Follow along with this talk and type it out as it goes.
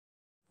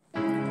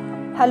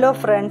Hello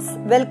friends,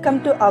 welcome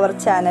to our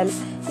channel.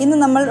 ഇന്ന്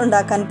നമ്മൾ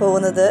ഉണ്ടാക്കാൻ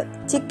പോകുന്നത്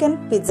ചിക്കൻ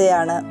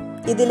പിസ്സയാണ്.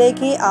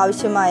 ഇതിലേക്ക്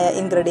ആവശ്യമായ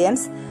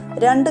ഇൻഗ്രീഡിയൻസ്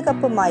 2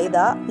 കപ്പ് മൈദ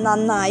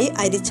നന്നായി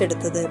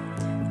അരിച്ചെടുത്തത്,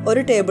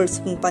 1 ടേബിൾ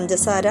സ്പൂൺ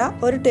പഞ്ചസാര,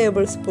 1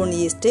 ടേബിൾ സ്പൂൺ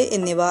ഈസ്റ്റ്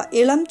എന്നിവ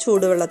ഇളം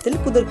ചൂടുവെള്ളത്തിൽ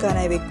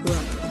കുതിർക്കാനായി വെക്കുക.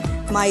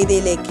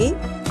 മൈദയിലേക്ക്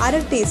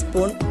 1/2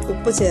 ടീസ്പൂൺ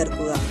ഉപ്പ്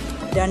ചേർക്കുക.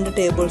 2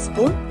 ടേബിൾ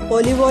സ്പൂൺ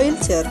ഒലിവ് ഓയിൽ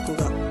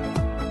ചേർക്കുക.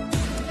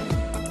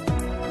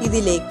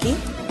 ഇതിലേക്ക്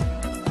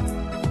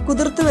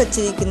കുതിർത്ത്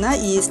വെച്ചിരിക്കുന്ന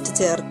ഈസ്റ്റ്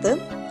ചേർത്ത്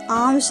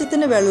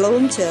ആവശ്യത്തിന്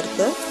വെള്ളവും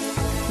ചേർത്ത്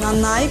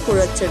നന്നായി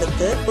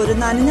കുഴച്ചെടുത്ത് ഒരു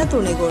നനഞ്ഞ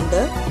തുണി കൊണ്ട്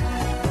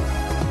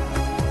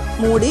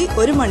മൂടി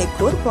 1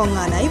 മണിക്കൂർ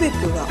പൊങ്ങാനായി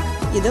വെക്കുക.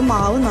 ഇത്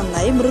മാവ്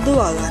നന്നായി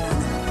മൃദുവാകാനാണ്.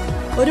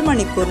 1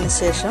 മണിക്കൂറിന്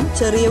ശേഷം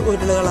ചെറിയ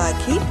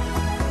ഉരുളകളാക്കി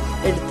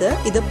എടുത്ത്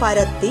ഇത്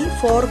പരത്തി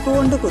ഫോർക്ക്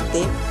കൊണ്ട്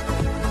കുത്തി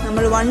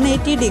നമ്മൾ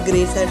 180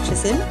 ഡിഗ്രി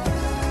സെൽഷ്യസിൽ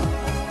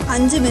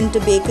 5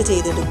 മിനിറ്റ് ബേക്ക്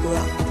ചെയ്തെടുക്കുക.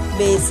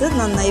 ബേസ്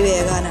നന്നായി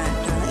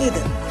വേകാനായിട്ടാണ്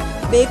ഇത്.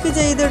 ബേക്ക്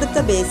ചെയ്തെടുത്ത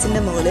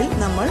ബേസിന്റെ മുകളിൽ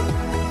നമ്മൾ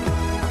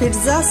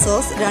പിസ്സ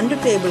സോസ് 2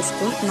 ടേബിൾ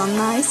സ്പൂൺ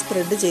നന്നായി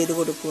സ്പ്രെഡ് ചെയ്ത്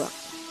കൊടുക്കുക.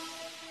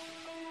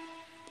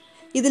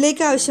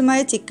 ഇതിലേക്ക് ആവശ്യമായ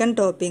ചിക്കൻ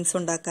ടോപ്പിംഗ്സ്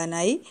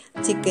ഉണ്ടാക്കാനായി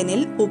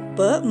ചിക്കനിൽ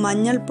ഉപ്പ്,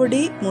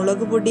 മഞ്ഞൾപ്പൊടി,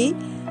 മുളകുപൊടി,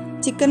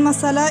 ചിക്കൻ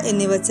മസാല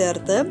എന്നിവ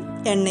ചേർത്ത്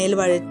എണ്ണയിൽ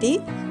വഴറ്റി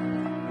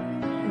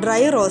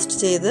ഡ്രൈ റോസ്റ്റ്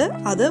ചെയ്ത്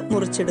അത്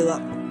മുറിച്ചിടുക.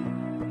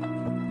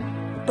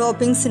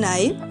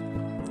 ടോപ്പിംഗ്സിനായി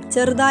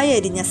ചെറുതായി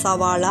അരിഞ്ഞ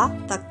സവാള,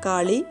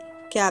 തക്കാളി,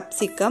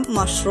 ക്യാപ്സിക്കം,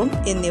 മഷ്റൂം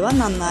എന്നിവ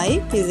നന്നായി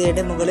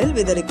പിസ്സയുടെ മുകളിൽ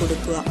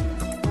വിതറിക്കൊടുക്കുക.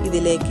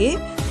 ഇതിലേക്ക്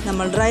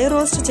നമ്മൾ ഡ്രൈ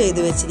റോസ്റ്റ്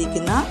ചെയ്തു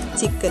വെച്ചിരിക്കുന്ന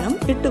ചിക്കനും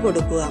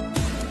ഇട്ടുകൊടുക്കുക.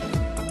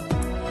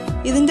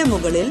 ഇതിന്റെ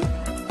മുകളിൽ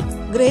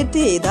ഗ്രേറ്റ്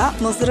ചെയ്ത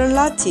മൊസറല്ല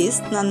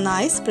ചീസ്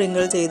നന്നായി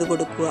സ്പ്രിങ്കിൾ ചെയ്തു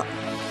കൊടുക്കുക.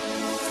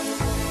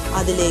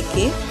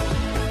 അതിലേക്ക്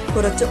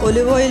കുറച്ച്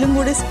ഒലിവ് ഓയിലും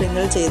കൂടി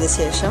സ്പ്രിങ്കിൾ ചെയ്ത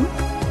ശേഷം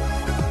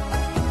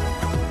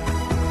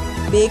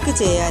ബേക്ക്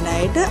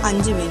ചെയ്യാനായിട്ട്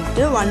 5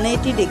 മിനിറ്റ്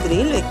 180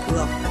 ഡിഗ്രിയിൽ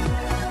വെക്കുക.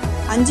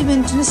 5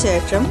 മിനിറ്റിന്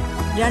ശേഷം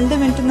 2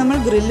 മിനിറ്റ് നമ്മൾ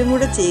ഗ്രില്ലും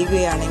കൂടെ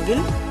ചെയ്യുകയാണെങ്കിൽ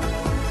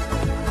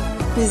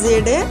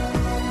പിസ്സയുടെ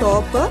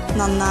ടോപ്പ്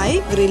നന്നായി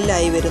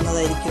ഗ്രില്ലായി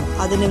വരുന്നതായിരിക്കും.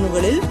 അതിന്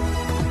മുകളിൽ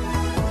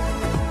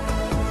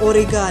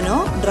ഒറിഗാനോ,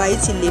 ഡ്രൈ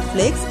ചില്ലി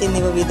ഫ്ലേക്സ്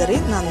എന്നിവ വിതറി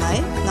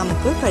നന്നായി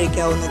നമുക്ക്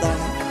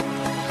കഴിക്കാവുന്നതാണ്.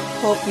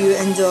 Hope you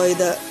enjoy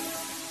the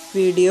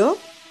video.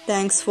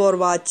 Thanks for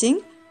watching.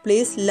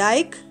 Please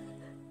like,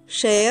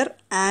 share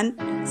and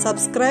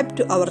subscribe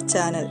to our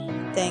channel.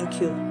 Thank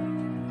you.